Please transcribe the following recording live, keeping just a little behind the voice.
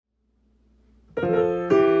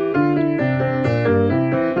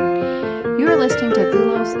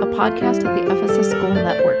Doulos, a podcast of the Ephesus School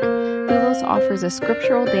Network. Doulos offers a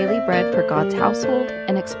scriptural daily bread for God's household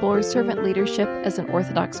and explores servant leadership as an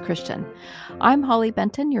Orthodox Christian. I'm Holly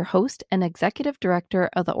Benton, your host and Executive Director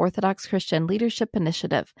of the Orthodox Christian Leadership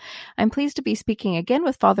Initiative. I'm pleased to be speaking again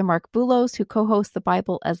with Father Mark Boulos, who co-hosts the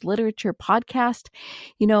Bible as Literature podcast.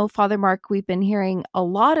 You know, Father Mark, we've been hearing a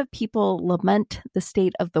lot of people lament the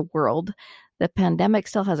state of the world. The pandemic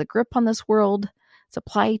still has a grip on this world.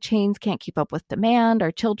 Supply chains can't keep up with demand.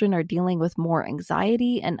 Our children are dealing with more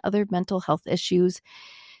anxiety and other mental health issues.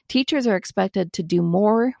 Teachers are expected to do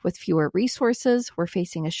more with fewer resources. We're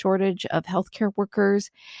facing a shortage of healthcare workers,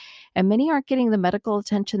 and many aren't getting the medical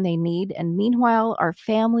attention they need. And meanwhile, our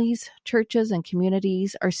families, churches, and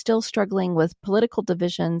communities are still struggling with political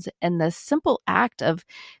divisions, and the simple act of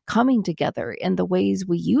coming together in the ways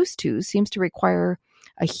we used to seems to require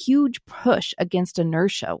a huge push against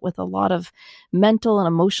inertia with a lot of mental and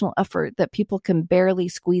emotional effort that people can barely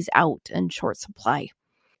squeeze out in short supply.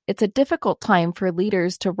 It's a difficult time for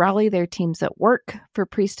leaders to rally their teams at work, for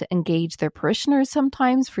priests to engage their parishioners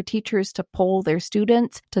sometimes, for teachers to poll their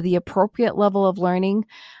students to the appropriate level of learning.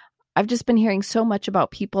 I've just been hearing so much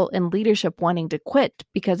about people in leadership wanting to quit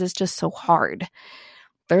because it's just so hard.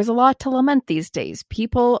 There's a lot to lament these days.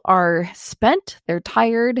 People are spent, they're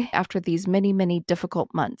tired after these many, many difficult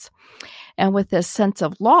months. And with this sense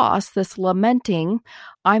of loss, this lamenting,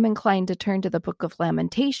 I'm inclined to turn to the Book of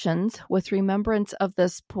Lamentations with remembrance of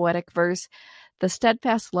this poetic verse, "The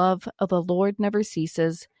steadfast love of the Lord never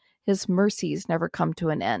ceases, his mercies never come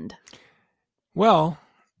to an end." Well,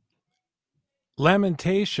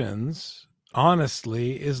 Lamentations,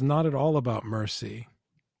 honestly, is not at all about mercy.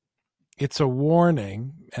 It's a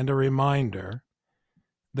warning and a reminder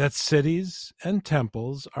that cities and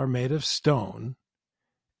temples are made of stone,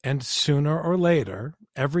 and sooner or later,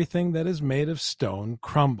 everything that is made of stone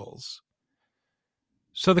crumbles.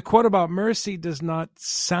 So the quote about mercy does not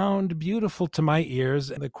sound beautiful to my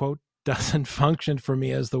ears, and the quote doesn't function for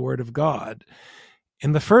me as the Word of God.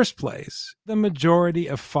 In the first place, the majority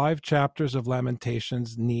of 5 chapters of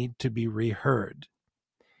Lamentations need to be reheard.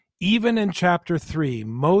 Even in chapter 3,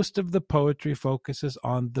 most of the poetry focuses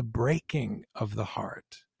on the breaking of the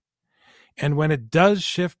heart. And when it does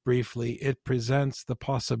shift briefly, it presents the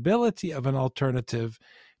possibility of an alternative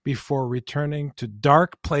before returning to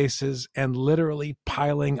dark places and literally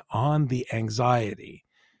piling on the anxiety.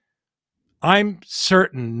 I'm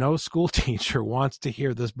certain no school teacher wants to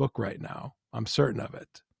hear this book right now. I'm certain of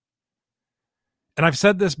it. And I've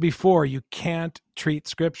said this before, you can't treat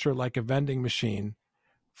Scripture like a vending machine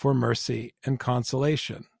for mercy and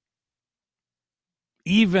consolation,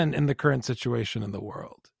 even in the current situation in the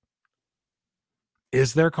world.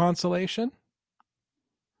 Is there consolation?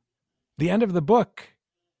 The end of the book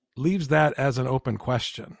leaves that as an open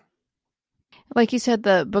question. Like you said,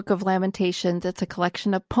 the Book of Lamentations, it's a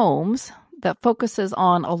collection of poems that focuses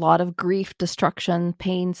on a lot of grief, destruction,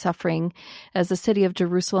 pain, suffering, as the city of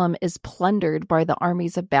Jerusalem is plundered by the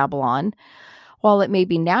armies of Babylon. While it may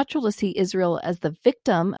be natural to see Israel as the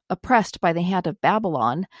victim oppressed by the hand of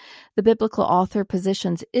Babylon, the biblical author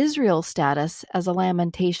positions Israel's status as a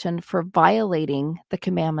lamentation for violating the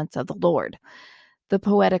commandments of the Lord. The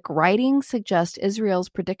poetic writing suggests Israel's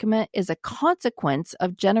predicament is a consequence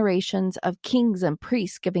of generations of kings and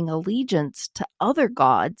priests giving allegiance to other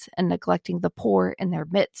gods and neglecting the poor in their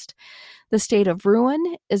midst. The state of ruin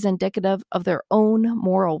is indicative of their own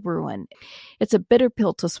moral ruin. It's a bitter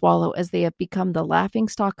pill to swallow as they have become the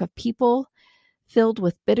laughingstock of people, filled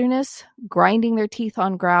with bitterness, grinding their teeth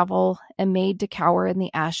on gravel, and made to cower in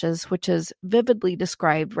the ashes, which is vividly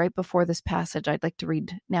described right before this passage I'd like to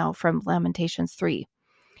read now from Lamentations 3.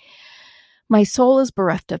 "My soul is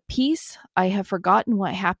bereft of peace. I have forgotten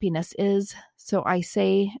what happiness is. So I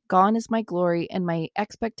say, gone is my glory and my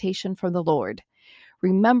expectation from the Lord.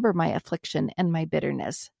 Remember my affliction and my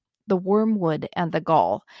bitterness, the wormwood and the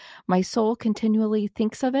gall. My soul continually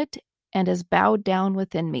thinks of it and is bowed down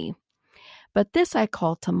within me. But this I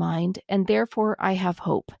call to mind, and therefore I have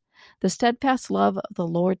hope. The steadfast love of the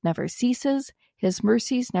Lord never ceases. His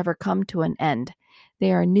mercies never come to an end.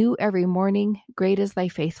 They are new every morning. Great is thy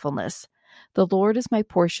faithfulness. The Lord is my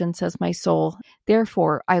portion, says my soul.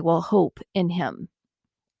 Therefore I will hope in him."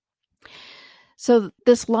 So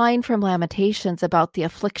this line from Lamentations about the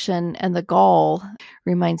affliction and the gall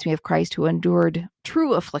reminds me of Christ, who endured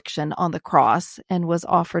true affliction on the cross and was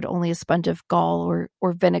offered only a sponge of gall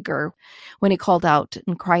or vinegar when he called out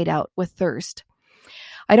and cried out with thirst.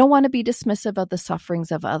 I don't want to be dismissive of the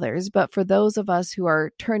sufferings of others, but for those of us who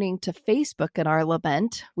are turning to Facebook in our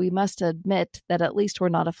lament, we must admit that at least we're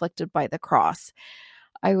not afflicted by the cross.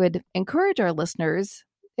 I would encourage our listeners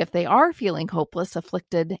if they are feeling hopeless,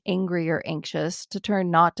 afflicted, angry, or anxious, to turn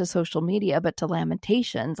not to social media, but to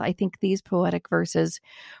Lamentations. I think these poetic verses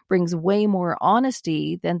brings way more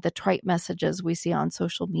honesty than the trite messages we see on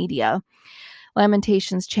social media.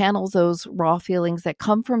 Lamentations channels those raw feelings that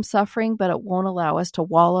come from suffering, but it won't allow us to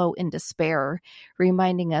wallow in despair,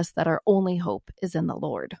 reminding us that our only hope is in the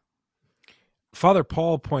Lord. Father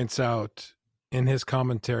Paul points out in his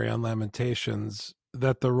commentary on Lamentations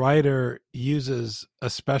that the writer uses a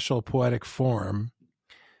special poetic form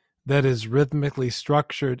that is rhythmically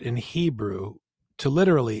structured in Hebrew to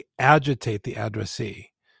literally agitate the addressee.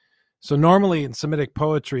 So normally in Semitic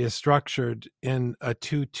poetry is structured in a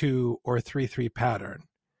 2-2 or 3-3 pattern.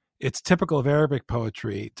 It's typical of Arabic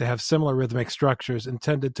poetry to have similar rhythmic structures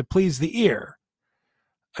intended to please the ear.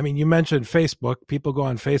 I mean, you mentioned Facebook. People go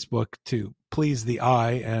on Facebook to please the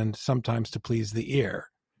eye and sometimes to please the ear.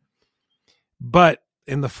 But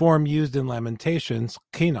in the form used in Lamentations,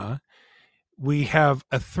 Qina, we have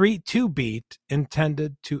a 3-2 beat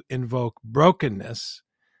intended to invoke brokenness,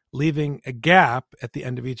 leaving a gap at the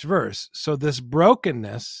end of each verse. So this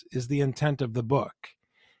brokenness is the intent of the book.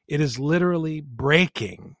 It is literally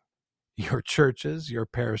breaking your churches, your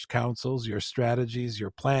parish councils, your strategies,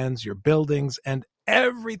 your plans, your buildings, and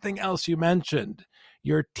everything else you mentioned,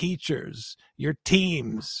 your teachers, your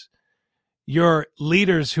teams, your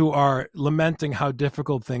leaders who are lamenting how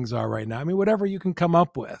difficult things are right now. I mean, whatever you can come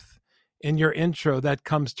up with in your intro that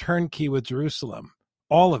comes turnkey with Jerusalem,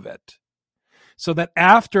 all of it. So that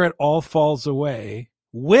after it all falls away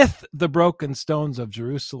with the broken stones of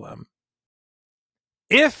Jerusalem,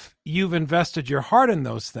 if you've invested your heart in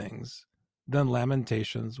those things, then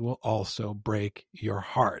Lamentations will also break your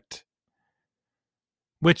heart,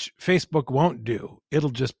 which Facebook won't do. It'll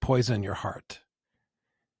just poison your heart.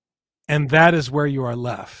 And that is where you are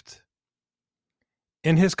left.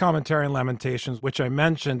 In his commentary on Lamentations, which I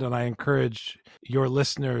mentioned, and I encourage your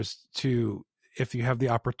listeners to, if you have the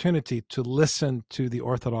opportunity, to listen to the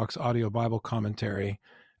Orthodox Audio Bible Commentary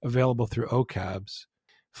available through OCABS,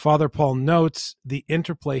 Father Paul notes the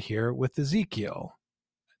interplay here with Ezekiel.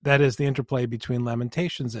 That is the interplay between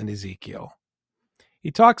Lamentations and Ezekiel.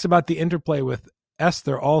 He talks about the interplay with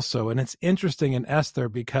Esther also, and it's interesting in Esther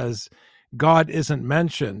because God isn't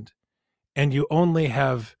mentioned, and you only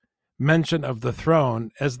have mention of the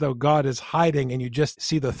throne as though God is hiding and you just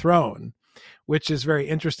see the throne, which is very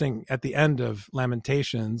interesting at the end of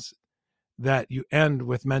Lamentations, that you end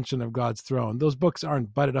with mention of God's throne. Those books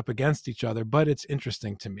aren't butted up against each other, but it's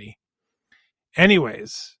interesting to me.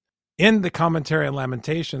 Anyways, in the commentary on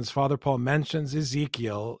Lamentations, Father Paul mentions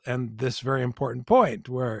Ezekiel and this very important point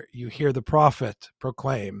where you hear the prophet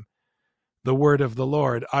proclaim the word of the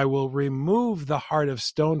Lord, I will remove the heart of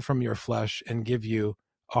stone from your flesh and give you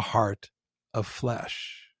a heart of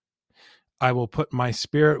flesh. I will put my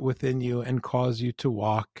spirit within you and cause you to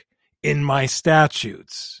walk in my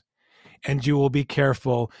statutes, and you will be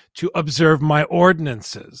careful to observe my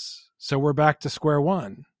ordinances. So we're back to square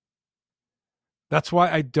one. That's why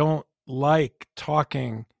I don't like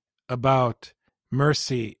talking about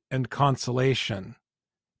mercy and consolation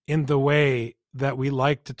in the way that we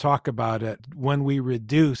like to talk about it when we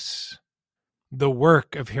reduce the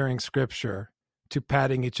work of hearing Scripture to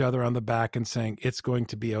patting each other on the back and saying, it's going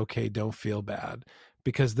to be okay, don't feel bad.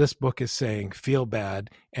 Because this book is saying, feel bad,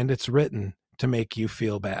 and it's written to make you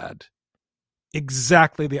feel bad.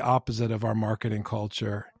 Exactly the opposite of our marketing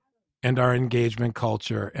culture and our engagement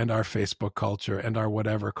culture and our Facebook culture and our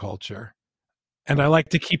whatever culture. And I like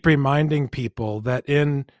to keep reminding people that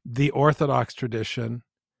in the Orthodox tradition,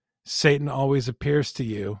 Satan always appears to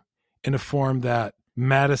you in a form that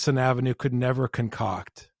Madison Avenue could never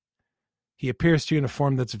concoct. He appears to you in a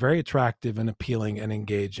form that's very attractive and appealing and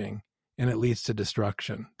engaging, and it leads to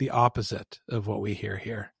destruction, the opposite of what we hear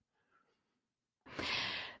here.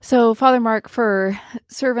 So, Father Mark, for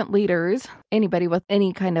servant leaders, anybody with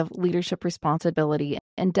any kind of leadership responsibility,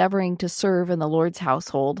 endeavoring to serve in the Lord's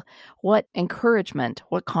household, what encouragement,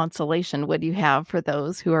 what consolation would you have for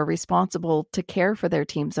those who are responsible to care for their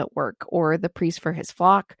teams at work, or the priest for his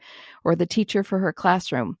flock, or the teacher for her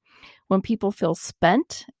classroom? When people feel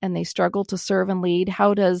spent and they struggle to serve and lead,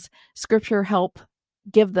 how does Scripture help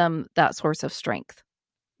give them that source of strength?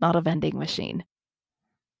 Not a vending machine.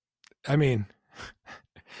 I mean,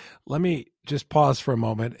 let me just pause for a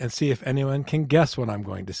moment and see if anyone can guess what I'm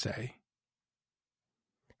going to say.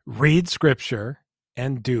 Read Scripture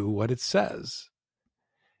and do what it says.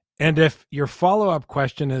 And if your follow-up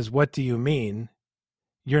question is, what do you mean?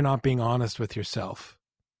 You're not being honest with yourself.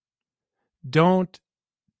 Don't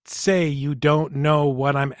say you don't know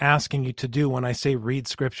what I'm asking you to do when I say read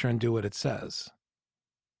Scripture and do what it says.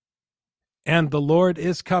 And the Lord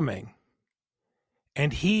is coming.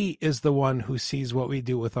 And he is the one who sees what we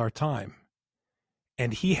do with our time.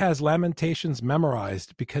 And he has Lamentations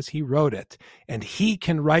memorized because he wrote it. And he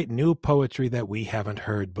can write new poetry that we haven't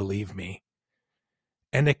heard, believe me.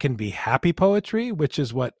 And it can be happy poetry, which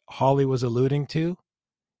is what Holly was alluding to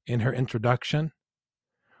in her introduction.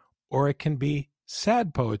 Or it can be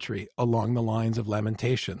sad poetry along the lines of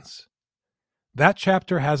Lamentations. That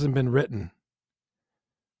chapter hasn't been written,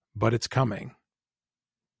 but it's coming.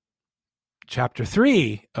 Chapter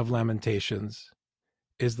 3 of Lamentations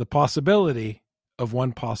is the possibility of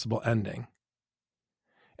one possible ending.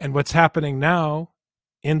 And what's happening now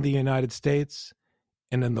in the United States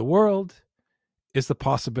and in the world is the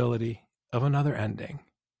possibility of another ending.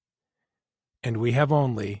 And we have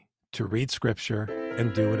only to read Scripture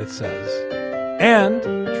and do what it says. And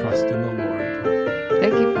trust in the Lord.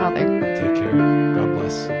 Thank you, Father. Take care. God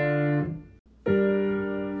bless.